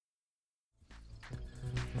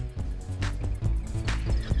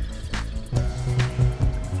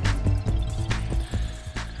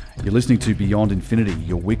You're listening to Beyond Infinity,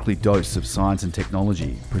 your weekly dose of science and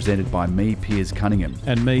technology, presented by me, Piers Cunningham.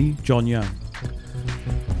 And me, John Young.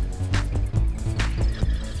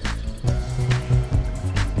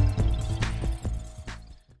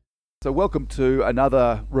 So welcome to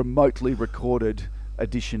another remotely recorded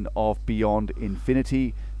edition of Beyond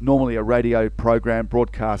Infinity, normally a radio program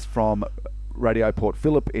broadcast from Radio Port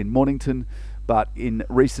Phillip in Mornington, but in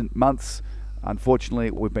recent months,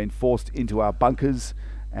 unfortunately, we've been forced into our bunkers,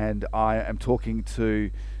 and I am talking to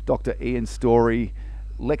Dr. Ian Storey,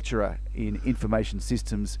 lecturer in Information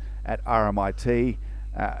Systems at RMIT.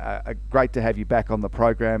 Great to have you back on the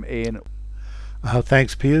program, Ian.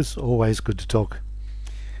 Thanks, Piers. Always good to talk.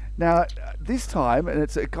 Now, this time, and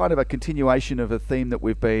it's a kind of a continuation of a theme that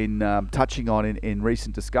we've been touching on in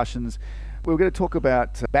recent discussions, we're going to talk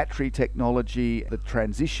about battery technology, the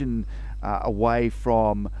transition away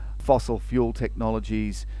from fossil fuel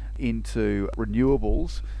technologies into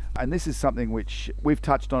renewables. And this is something which we've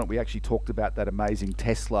touched on. We actually talked about that amazing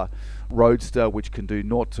Tesla Roadster, which can do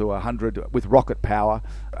 0 to 100 with rocket power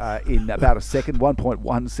in about a second,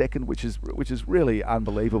 1.1 second, which is really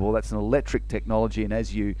unbelievable. That's an electric technology, and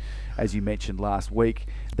as you mentioned last week,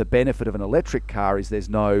 the benefit of an electric car is there's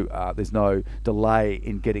no delay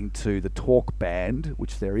in getting to the torque band,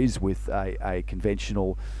 which there is with a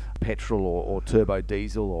conventional petrol or turbo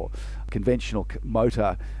diesel or conventional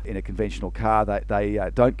motor in a conventional car.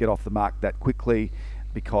 They don't get off the mark that quickly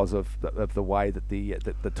because of the way that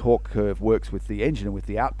the torque curve works with the engine and with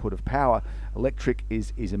the output of power. Electric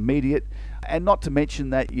is immediate, and not to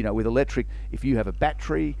mention that, you know, with electric, if you have a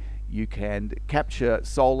battery, you can capture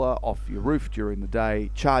solar off your roof during the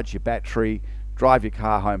day, charge your battery, drive your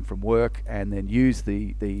car home from work, and then use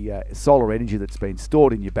the solar energy that's been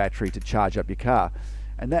stored in your battery to charge up your car.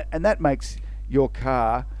 And that makes your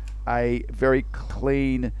car a very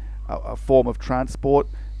clean form of transport.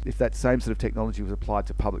 If that same sort of technology was applied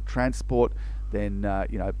to public transport, then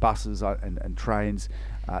buses and trains,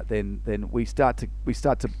 then we start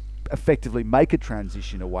to effectively make a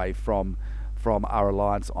transition away from our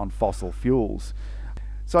reliance on fossil fuels.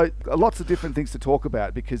 So lots of different things to talk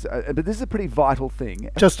about because, but this is a pretty vital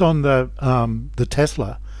thing. Just on the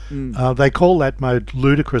Tesla, they call that mode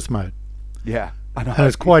ludicrous mode. Yeah. And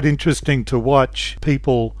it's quite interesting to watch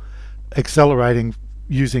people accelerating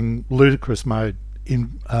using ludicrous mode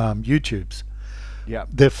in YouTubes. Yeah,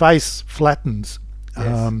 their face flattens.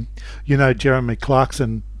 Yes. Jeremy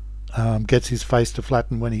Clarkson gets his face to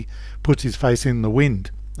flatten when he puts his face in the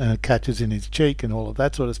wind and it catches in his cheek and all of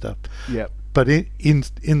that sort of stuff. Yeah. But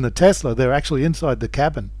in the Tesla, they're actually inside the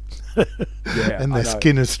cabin, and their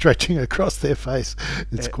skin is stretching across their face.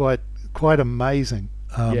 It's quite amazing.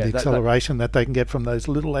 The acceleration that they can get from those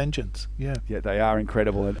little engines. Yeah, they are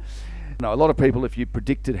incredible. And a lot of people, if you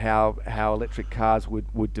predicted how electric cars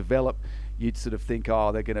would develop, you'd sort of think,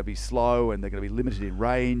 oh, they're going to be slow and they're going to be limited in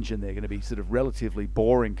range and they're going to be sort of relatively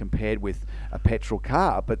boring compared with a petrol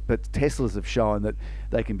car. But Teslas have shown that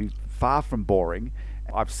they can be far from boring.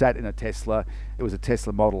 I've sat in a Tesla. It was a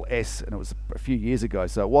Tesla Model S, and it was a few years ago,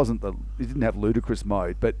 so it didn't have ludicrous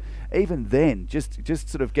mode. But even then, just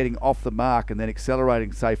sort of getting off the mark and then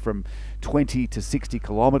accelerating, say, from 20 to 60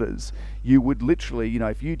 kilometers, you would literally,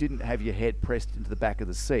 if you didn't have your head pressed into the back of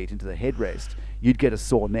the seat, into the headrest, you'd get a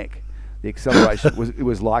sore neck. The acceleration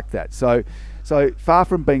was like that. So far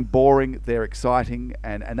from being boring, they're exciting,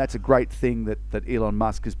 and that's a great thing that Elon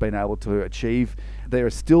Musk has been able to achieve. There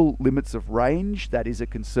are still limits of range, that is a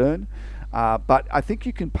concern, but I think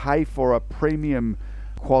you can pay for a premium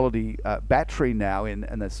quality battery now in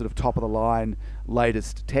the sort of top of the line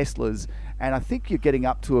latest Teslas, and I think you're getting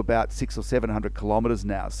up to about 600 or 700 kilometers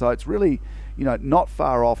now. So it's really, not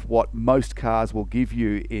far off what most cars will give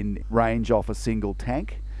you in range off a single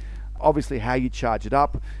tank. Obviously, how you charge it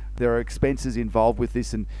up, there are expenses involved with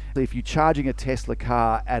this, and if you're charging a Tesla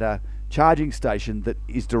car at a charging station that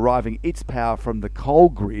is deriving its power from the coal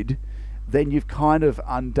grid, then you've kind of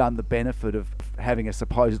undone the benefit of having a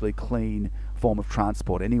supposedly clean form of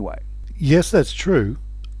transport anyway. Yes, that's true,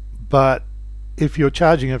 but if you're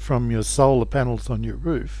charging it from your solar panels on your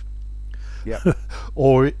roof,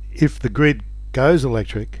 or if the grid goes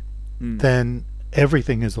electric, then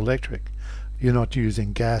everything is electric. You're not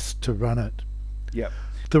using gas to run it. Yep.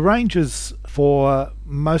 The ranges for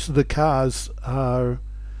most of the cars are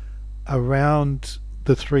around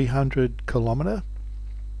the 300 kilometre.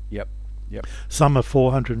 Yep. Some are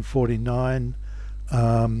 449.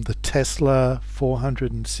 The Tesla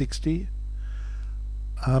 460.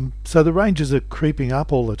 So the ranges are creeping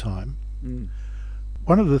up all the time.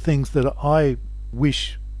 One of the things that I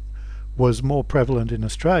wish was more prevalent in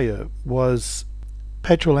Australia was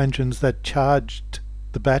petrol engines that charged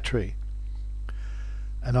the battery.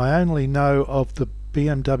 And I only know of the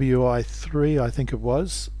BMW i3, I think it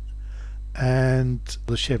was, and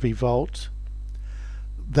the Chevy Volt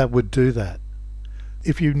that would do that.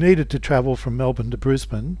 If you needed to travel from Melbourne to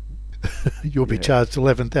Brisbane, you'll be charged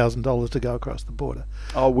 $11,000 to go across the border.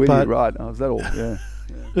 Oh, really? Right. Oh, is that all? Yeah.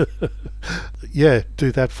 Yeah,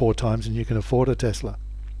 do that 4 times and you can afford a Tesla.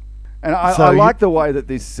 And I like the way that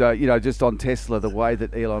this, just on Tesla, the way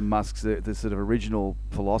that Elon Musk's the sort of original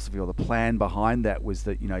philosophy or the plan behind that was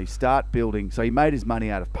that, you start building. So he made his money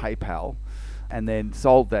out of PayPal and then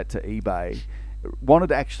sold that to eBay.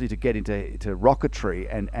 Wanted actually to get into rocketry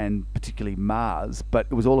and particularly Mars, but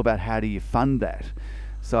it was all about how do you fund that.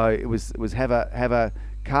 So it was have an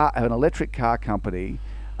electric car company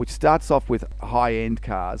which starts off with high-end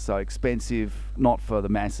cars, so expensive, not for the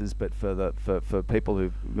masses, but for people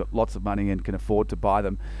who've got lots of money and can afford to buy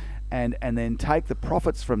them, and then take the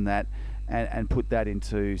profits from that and put that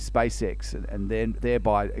into SpaceX, and then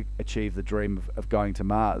thereby achieve the dream of going to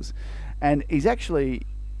Mars. And he's actually,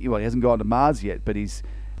 he hasn't gone to Mars yet, but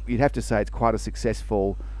you'd have to say it's quite a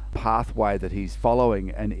successful pathway that he's following,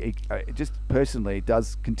 and it just personally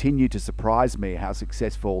does continue to surprise me how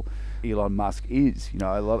successful Elon Musk is.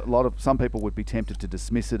 Some people would be tempted to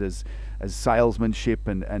dismiss it as salesmanship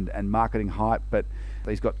and marketing hype, but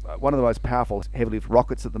he's got one of the most powerful heavy lift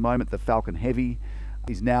rockets at the moment, the Falcon Heavy.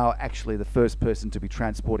 He's now actually the first person to be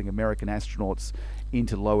transporting American astronauts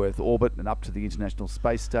into low Earth orbit and up to the International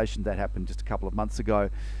Space Station. That happened just a couple of months ago.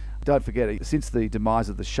 Don't forget, since the demise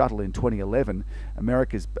of the shuttle in 2011,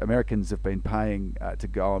 Americans have been paying to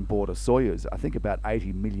go on board a Soyuz, I think about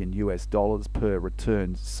 $80 million per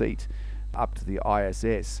return seat up to the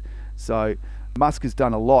ISS. So Musk has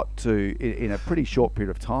done a lot in a pretty short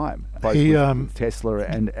period of time, both with Tesla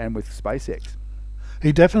and with SpaceX.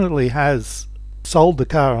 He definitely has sold the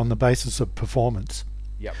car on the basis of performance.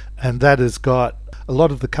 Yep. And that has got a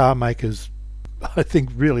lot of the car makers, I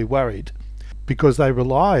think, really worried, because they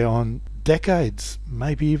rely on decades,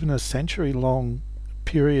 maybe even a century-long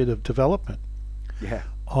period of development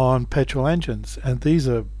on petrol engines. And these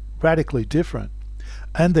are radically different.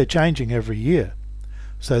 And they're changing every year.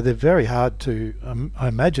 So they're very hard to, I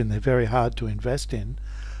imagine they're very hard to invest in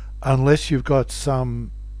unless you've got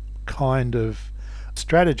some kind of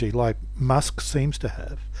strategy like Musk seems to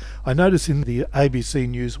have. I notice in the ABC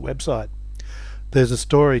News website, there's a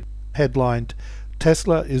story headlined,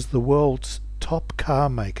 "Tesla is the world's top car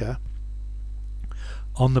maker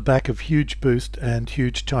on the back of huge boost and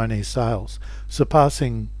huge Chinese sales,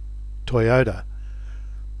 surpassing Toyota."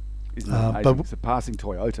 Isn't that amazing? Surpassing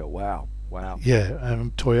Toyota. Wow. Yeah,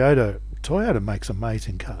 Toyota makes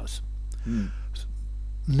amazing cars.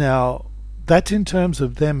 Now, that's in terms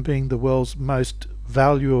of them being the world's most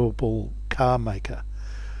valuable car maker.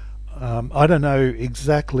 I don't know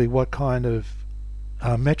exactly what kind of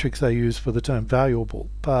metrics they use for the term valuable,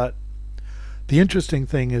 but the interesting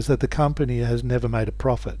thing is that the company has never made a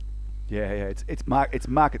profit. Yeah. It's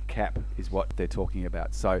market cap is what they're talking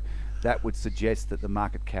about. So that would suggest that the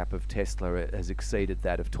market cap of Tesla has exceeded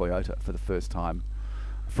that of Toyota for the first time.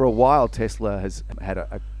 For a while, Tesla has had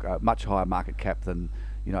a much higher market cap than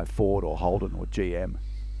Ford or Holden or GM,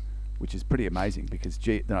 which is pretty amazing because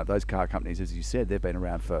those car companies, as you said, they've been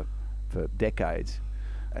around for decades,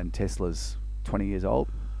 and Tesla's 20 years old.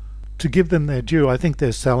 To give them their due, I think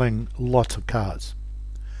they're selling lots of cars.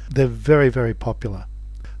 They're very, very popular.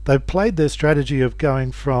 They've played their strategy of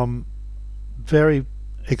going from very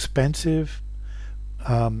expensive,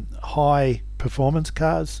 high performance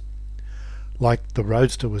cars, like the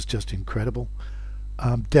Roadster was just incredible,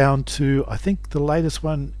 down to, I think the latest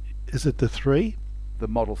one, is it the 3? The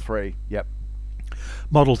Model 3, yep.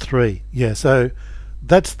 Model 3, yeah. So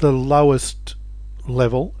that's the lowest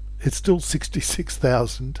level. It's still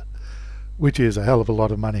 66,000, which is a hell of a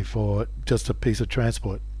lot of money for just a piece of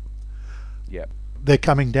transport. Yep. They're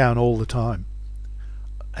coming down all the time.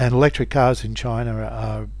 And electric cars in China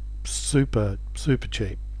are super, super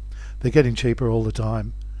cheap. They're getting cheaper all the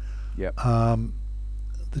time. Yep.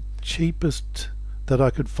 The cheapest that I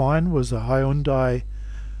could find was a Hyundai,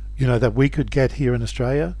 that we could get here in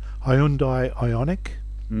Australia, Hyundai Ioniq.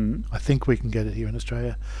 I think we can get it here in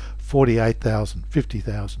Australia, 48,000,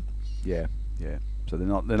 50,000. Yeah. So they're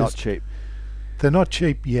not cheap. They're not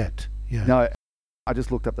cheap yet. Yeah. No, I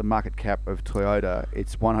just looked up the market cap of Toyota.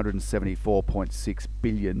 It's 174.6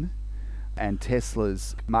 billion, and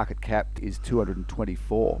Tesla's market cap is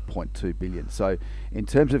 224.2 billion. So, in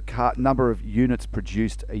terms of number of units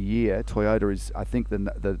produced a year, Toyota is, I think,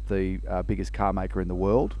 the biggest car maker in the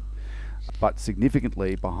world, but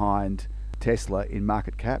significantly behind Tesla in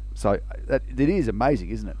market cap. So it is amazing,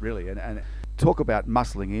 isn't it? Really, and talk about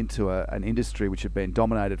muscling into an industry which had been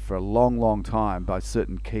dominated for a long, long time by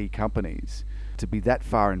certain key companies. To be that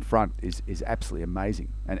far in front is absolutely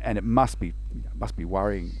amazing, and it must be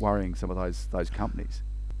worrying some of those companies.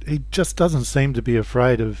 He just doesn't seem to be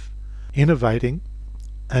afraid of innovating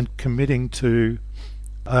and committing to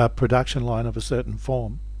a production line of a certain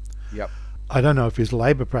form. Yep. I don't know if his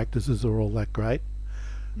labour practices are all that great,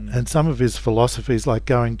 and some of his philosophies, like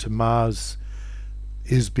going to Mars,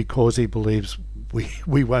 is because he believes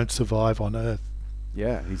we won't survive on Earth.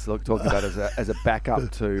 Yeah, he's talking about it as a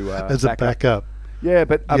backup to as a backup. Yeah,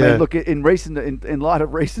 but I mean, look, in light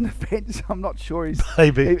of recent events, I'm not sure he's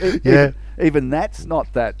maybe. Even that's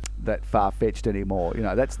not that far fetched anymore. You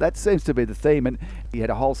know, that seems to be the theme. And he had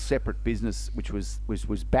a whole separate business which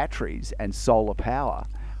was batteries and solar power.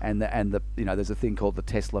 And the there's a thing called the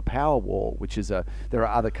Tesla Powerwall, which is there are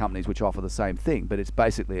other companies which offer the same thing, but it's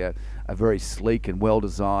basically a very sleek and well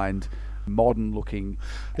designed, modern looking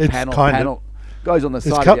panel. Goes on the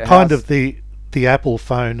side of your house. It's kind of the Apple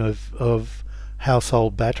phone of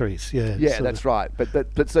household batteries. Yeah, that's right.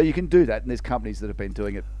 But so you can do that, and there's companies that have been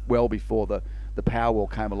doing it well before the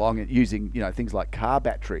Powerwall came along, and using things like car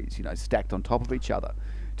batteries, stacked on top of each other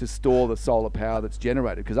to store the solar power that's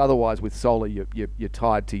generated. Because otherwise, with solar, you're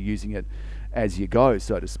tied to using it as you go,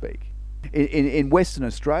 so to speak. In Western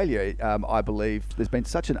Australia, I believe there's been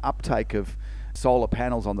such an uptake of solar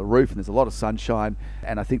panels on the roof, and there's a lot of sunshine,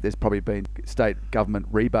 and I think there's probably been state government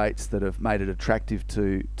rebates that have made it attractive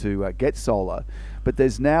to get solar. But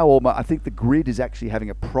there's now I think the grid is actually having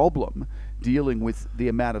a problem dealing with the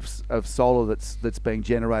amount of solar that's being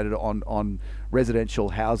generated on residential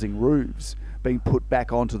housing roofs being put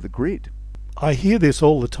back onto the grid. I hear this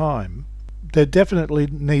all the time. There definitely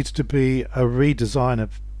needs to be a redesign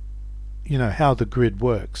of how the grid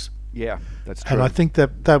works. Yeah, that's true. And I think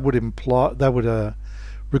that would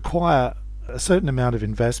require a certain amount of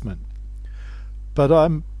investment. But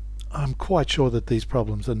I'm quite sure that these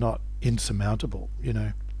problems are not insurmountable.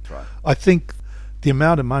 Right. I think the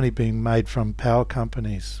amount of money being made from power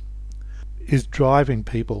companies is driving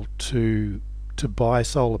people to buy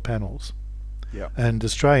solar panels. Yeah. And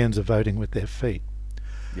Australians are voting with their feet.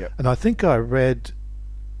 Yeah. And I think I read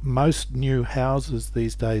most new houses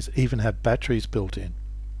these days even have batteries built in.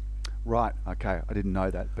 Right. Okay. I didn't know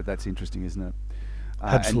that, but that's interesting, isn't it?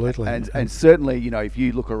 Absolutely. And certainly, if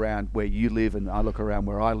you look around where you live and I look around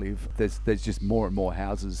where I live, there's just more and more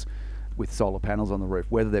houses with solar panels on the roof,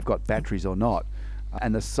 whether they've got batteries or not.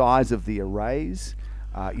 And the size of the arrays,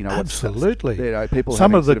 absolutely. People.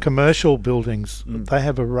 Some of the commercial buildings, they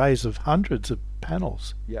have arrays of hundreds of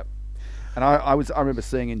panels. Yep. And I remember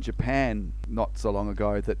seeing in Japan not so long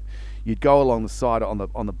ago that you'd go along the side on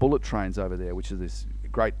the bullet trains over there, which is this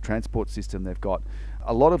great transport system they've got.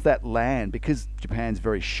 A lot of that land, because Japan's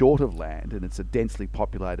very short of land and it's a densely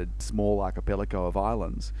populated small archipelago of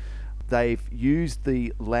islands, they've used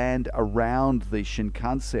the land around the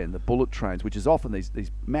Shinkansen, the bullet trains, which is often these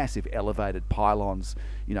massive elevated pylons,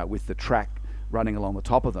 with the track running along the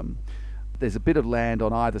top of them. There's a bit of land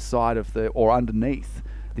on either side of or underneath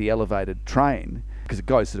the elevated train, because it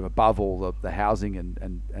goes sort of above all the housing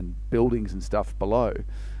and buildings and stuff below.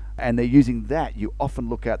 And they're using that. You often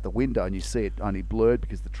look out the window and you see it only blurred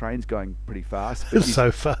because the train's going pretty fast. It's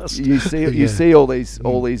so fast. You see all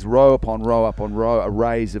these row upon row upon row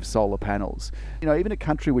arrays of solar panels. Even a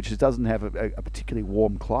country which doesn't have a particularly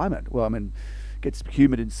warm climate. Well, I mean, it gets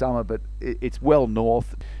humid in summer, but it's well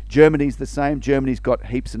north. Germany's the same. Germany's got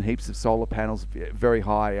heaps and heaps of solar panels, very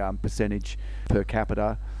high percentage per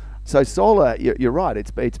capita. So solar, you're right.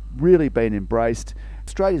 It's really been embraced.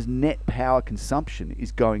 Australia's net power consumption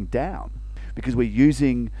is going down because we're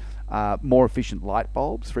using more efficient light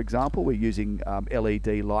bulbs, for example. We're using LED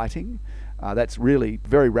lighting. That's really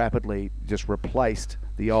very rapidly just replaced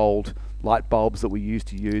the old light bulbs that we used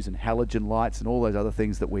to use, and halogen lights and all those other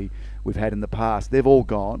things that we've had in the past. They've all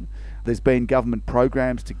gone. There's been government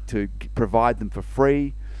programs to provide them for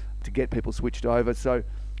free to get people switched over. So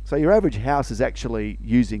your average house is actually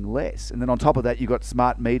using less. And then on top of that, you've got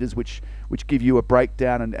smart meters which give you a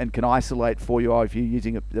breakdown and can isolate for you. If you're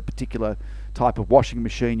using a particular type of washing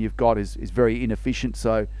machine you've got is very inefficient,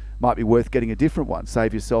 so might be worth getting a different one.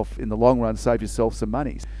 In the long run, save yourself some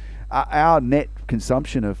money. Our net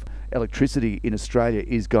consumption of electricity in Australia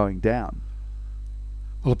is going down.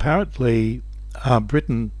 Well, apparently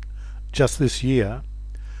Britain just this year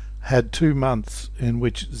had 2 months in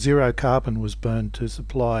which zero carbon was burned to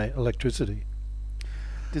supply electricity.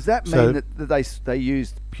 Does that mean that they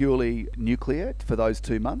used purely nuclear for those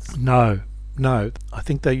 2 months? No. I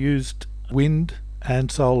think they used wind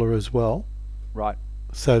and solar as well. Right.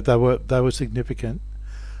 So they were significant.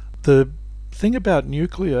 The thing about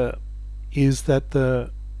nuclear is that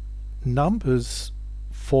the numbers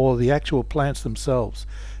for the actual plants themselves,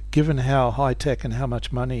 given how high tech and how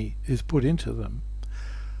much money is put into them,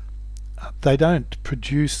 they don't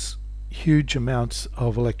produce huge amounts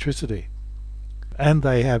of electricity. And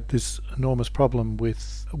they have this enormous problem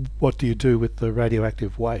with what do you do with the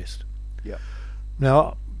radioactive waste. Yeah.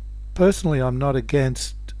 Now, personally, I'm not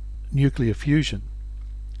against nuclear fusion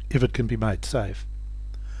if it can be made safe.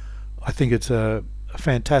 I think it's a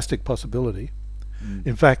fantastic possibility.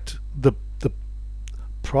 In fact, the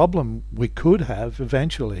problem we could have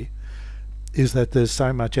eventually is that there's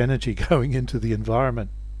so much energy going into the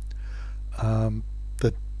environment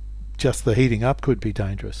that just the heating up could be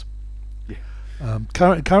dangerous. Yeah.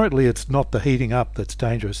 Currently, it's not the heating up that's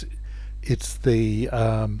dangerous; it's the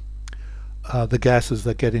gases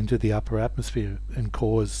that get into the upper atmosphere and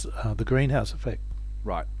cause the greenhouse effect.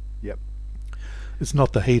 Right. Yep. It's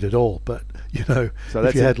not the heat at all, but So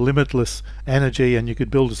if you had limitless energy and you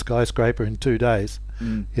could build a skyscraper in 2 days,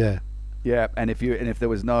 yeah. Yeah, and if there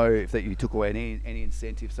was if you took away any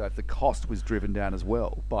incentive, so if the cost was driven down as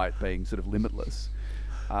well by it being sort of limitless,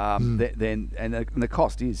 then the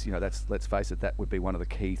cost is, let's face it, that would be one of the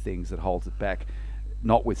key things that holds it back,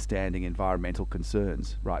 notwithstanding environmental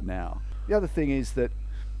concerns right now. The other thing is that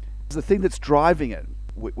the thing that's driving it,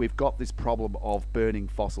 we've got this problem of burning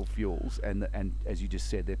fossil fuels, and as you just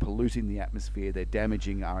said, they're polluting the atmosphere, they're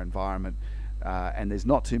damaging our environment, and there's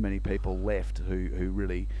not too many people left who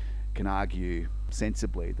really can argue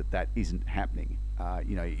sensibly that isn't happening.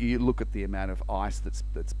 You look at the amount of ice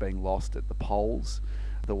that's being lost at the poles,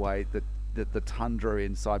 the way that the tundra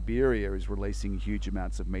in Siberia is releasing huge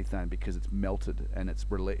amounts of methane because it's melted and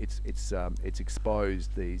it's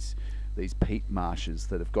exposed these peat marshes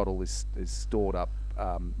that have got all this stored up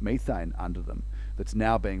methane under them that's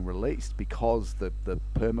now being released because the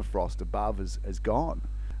permafrost above has gone.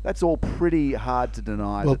 That's all pretty hard to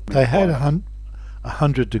deny. Well, they had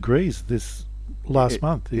 100 degrees this last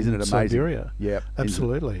month isn't in it amazing? Siberia. Yeah,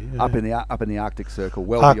 absolutely. Yeah. Up in the Arctic Circle,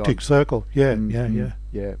 well Arctic beyond. Circle. Yeah,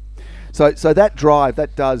 Yeah. So that drive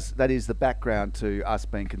that is the background to us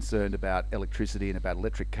being concerned about electricity and about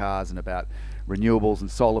electric cars and about renewables and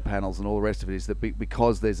solar panels and all the rest of it, is that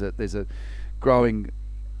because there's a growing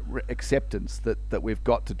acceptance that we've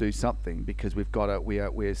got to do something, because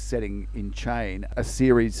we're setting in chain a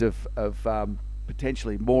series of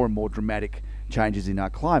potentially more and more dramatic changes in our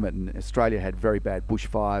climate. And Australia had very bad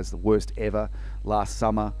bushfires, the worst ever last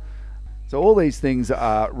summer. So all these things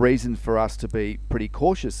are reason for us to be pretty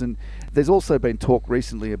cautious. And there's also been talk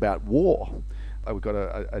recently about war. We've got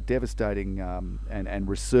a devastating and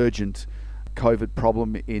resurgent COVID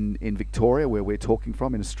problem in Victoria, where we're talking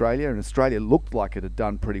from, in Australia. And Australia looked like it had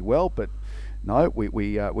done pretty well, but no,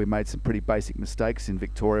 we made some pretty basic mistakes in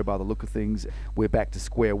Victoria by the look of things. We're back to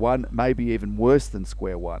square one, maybe even worse than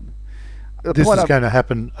square one. This is going to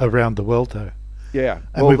happen around the world, though. Yeah.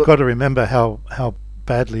 And we've got to remember how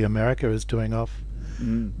badly America is doing off.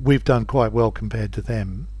 We've done quite well compared to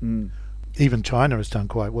them. Even China has done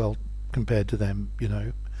quite well compared to them,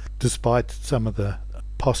 despite some of the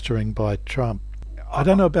posturing by Trump. I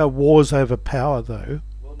don't know about wars over power, though.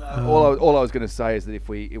 All I was going to say is that if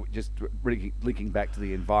we just linking back to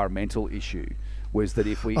the environmental issue, was that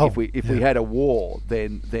if we had a war,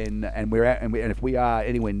 then and if we are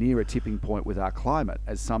anywhere near a tipping point with our climate,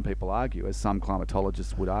 as some people argue, as some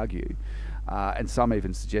climatologists would argue, and some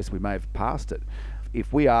even suggest we may have passed it.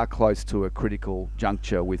 If we are close to a critical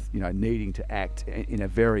juncture with needing to act in a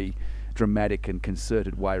very dramatic and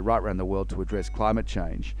concerted way right around the world to address climate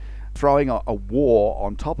change, throwing a war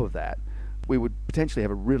on top of that, we would potentially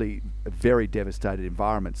have a very devastated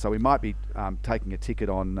environment. So we might be taking a ticket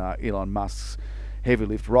on Elon Musk's heavy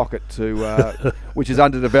lift rocket to which is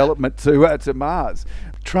under development to Mars.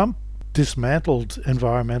 Trump dismantled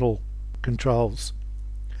environmental controls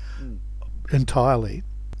entirely.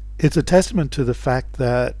 It's a testament to the fact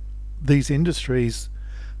that these industries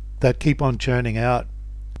that keep on churning out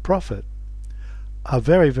profit are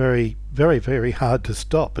very, very, very, very hard to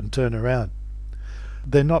stop and turn around.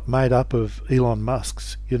 They're not made up of Elon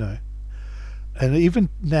Musks, And even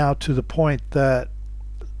now, to the point that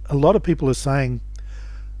a lot of people are saying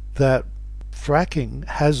that fracking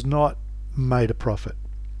has not made a profit.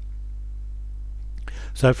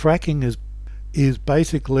 So fracking is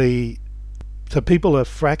basically, so people are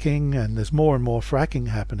fracking, and there's more and more fracking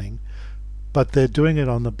happening, but they're doing it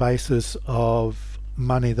on the basis of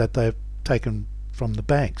money that they've taken from the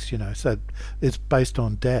banks, so it's based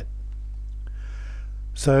on debt.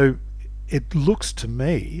 So it looks to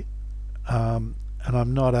me, and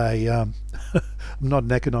I'm not I'm not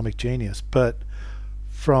an economic genius, but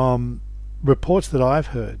from reports that I've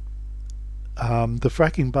heard, the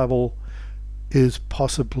fracking bubble is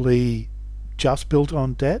possibly just built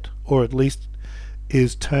on debt, or at least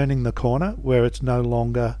is turning the corner where it's no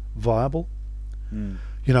longer viable.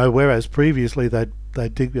 You know, whereas previously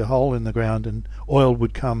they'd dig a hole in the ground and oil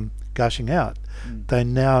would come gushing out. They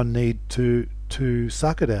now need to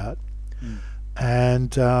suck it out.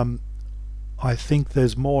 And I think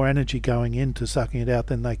there's more energy going into sucking it out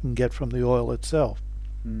than they can get from the oil itself.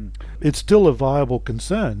 It's still a viable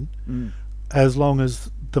concern as long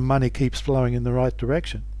as the money keeps flowing in the right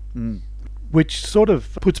direction. Which sort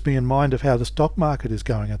of puts me in mind of how the stock market is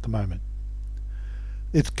going at the moment.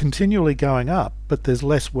 It's continually going up, but there's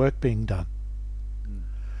less work being done.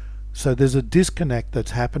 So there's a disconnect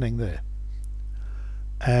that's happening there.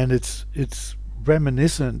 And it's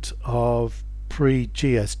reminiscent of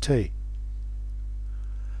pre-GST.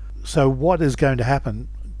 So what is going to happen,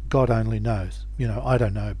 God only knows. You know, I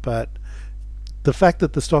don't know. But the fact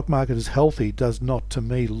that the stock market is healthy does not, to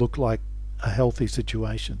me, look like a healthy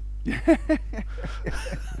situation.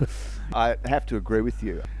 I have to agree with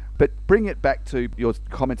you. But bring it back to your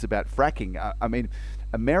comments about fracking. I mean,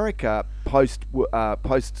 America post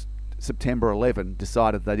September 11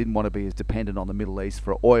 decided they didn't want to be as dependent on the Middle East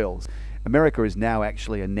for oil. America is now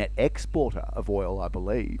actually a net exporter of oil, I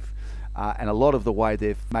believe. And a lot of the way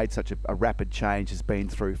they've made such a rapid change has been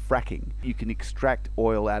through fracking. You can extract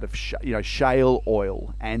oil out of shale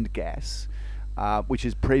oil and gas, which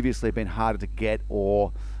has previously been harder to get,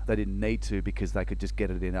 or they didn't need to because they could just get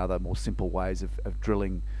it in other more simple ways of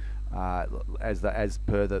drilling, as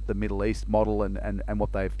per the Middle East model and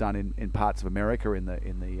what they've done in parts of America in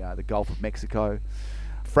the Gulf of Mexico.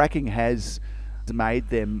 Fracking has made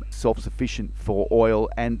them self-sufficient for oil,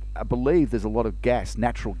 and I believe there's a lot of gas,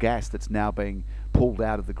 natural gas, that's now being pulled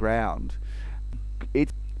out of the ground.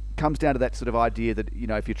 It comes down to that sort of idea that, you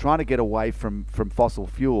know, if you're trying to get away from fossil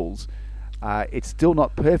fuels, it's still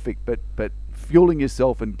not perfect, but fueling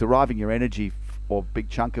yourself and deriving your energy or a big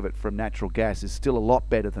chunk of it from natural gas is still a lot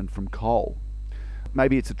better than from coal.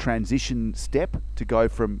 Maybe it's a transition step to go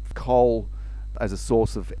from coal as a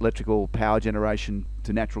source of electrical power generation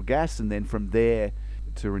to natural gas, and then from there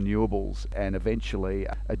to renewables, and eventually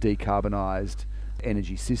a decarbonised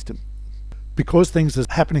energy system. Because things are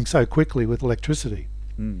happening so quickly with electricity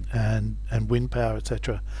and wind power,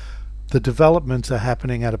 etc., the developments are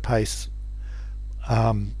happening at a pace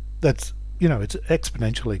that's, you know, it's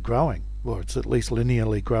exponentially growing, or it's at least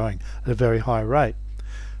linearly growing at a very high rate.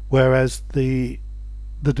 Whereas the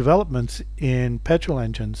developments in petrol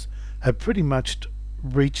engines have pretty much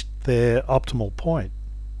reached their optimal point.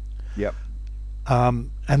 Yep.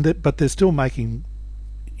 But they're still making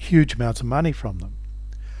huge amounts of money from them.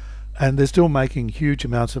 And they're still making huge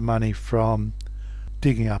amounts of money from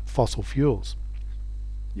digging up fossil fuels.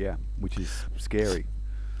 Yeah, which is scary.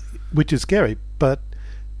 But,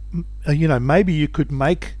 you know, maybe you could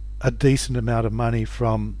make a decent amount of money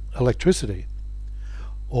from electricity,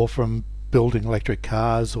 or from building electric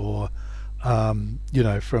cars, or you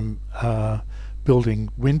know, from building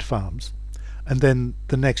wind farms, and then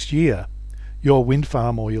the next year your wind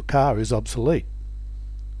farm or your car is obsolete.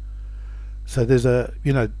 So there's a,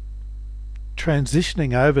 you know,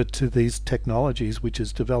 transitioning over to these technologies which are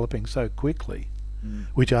developing so quickly.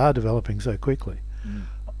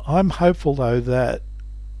 I'm hopeful though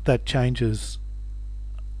that changes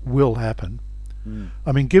will happen.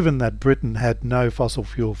 I mean, given that Britain had no fossil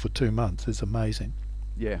fuel for 2 months, is amazing.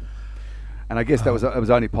 Yeah. And I guess it was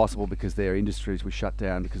only possible because their industries were shut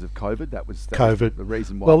down because of COVID. That was the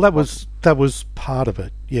reason why. Well, that was part of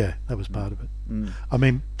it. Yeah, that was part of it. I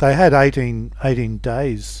mean, they had 18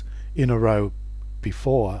 days in a row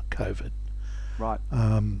before COVID. Right.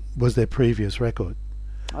 Was their previous record.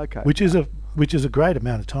 Okay. Which is a great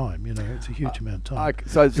amount of time. You know, it's a huge amount of time. Okay.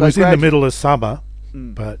 So it was in the middle of summer,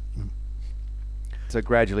 but. So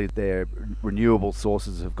gradually their renewable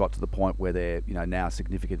sources have got to the point where they're, you know, now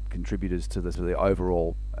significant contributors to the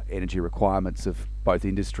overall energy requirements of both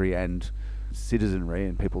industry and citizenry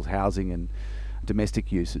and people's housing and domestic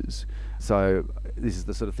uses. So this is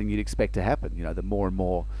the sort of thing you'd expect to happen. You know, the more and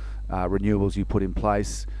more renewables you put in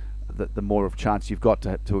place, the more of a chance you've got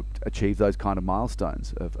to achieve those kind of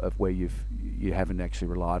milestones of where you haven't actually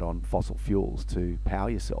relied on fossil fuels to power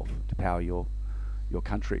yourself, to power your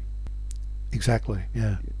country. Exactly.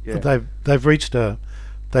 Yeah. But they've reached a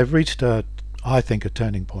I think a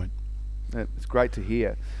turning point. It's great to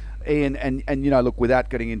hear, Ian. And you know, look, without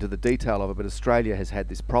getting into the detail of it, but Australia has had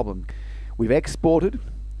this problem. We've exported.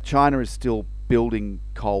 China is still building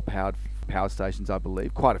coal-powered power stations, I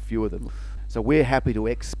believe, quite a few of them. So we're happy to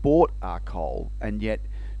export our coal, and yet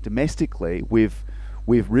domestically we've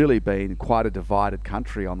we've really been quite a divided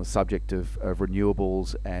country on the subject of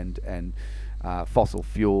renewables and fossil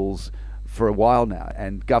fuels for a while now.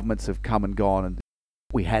 And governments have come and gone. And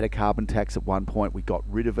we had a carbon tax at one point. We got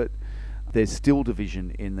rid of it. There's still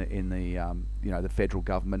division in the federal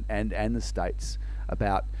government and the states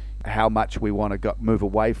about how much we want to move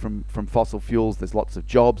away from fossil fuels. There's lots of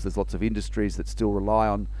jobs. There's lots of industries that still rely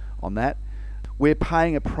on that. We're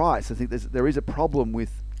paying a price. I think there is a problem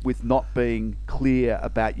with not being clear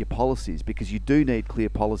about your policies, because you do need clear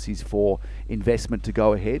policies for investment to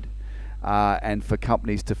go ahead, and for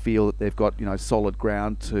companies to feel that they've got solid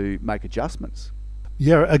ground to make adjustments.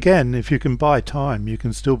 Yeah, again, if you can buy time, you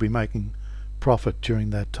can still be making profit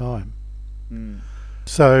during that time.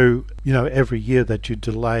 So, every year that you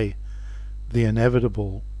delay the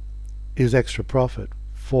inevitable is extra profit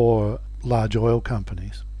for large oil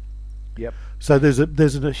companies. Yep. So there's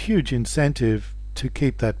a huge incentive to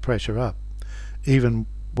keep that pressure up, even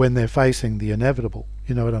when they're facing the inevitable.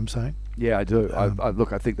 You know what I'm saying? Yeah, I do. I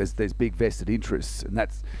think there's big vested interests, and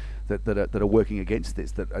that are working against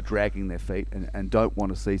this, that are dragging their feet and don't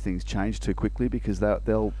want to see things change too quickly, because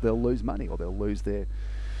they'll lose money, or they'll lose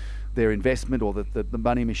their investment, or the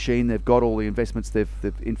money machine they've got, all the investments the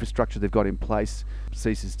infrastructure they've got in place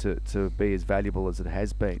ceases to be as valuable as it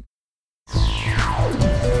has been.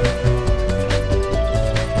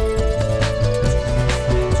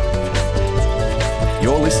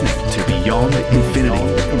 You're listening to Beyond Infinity.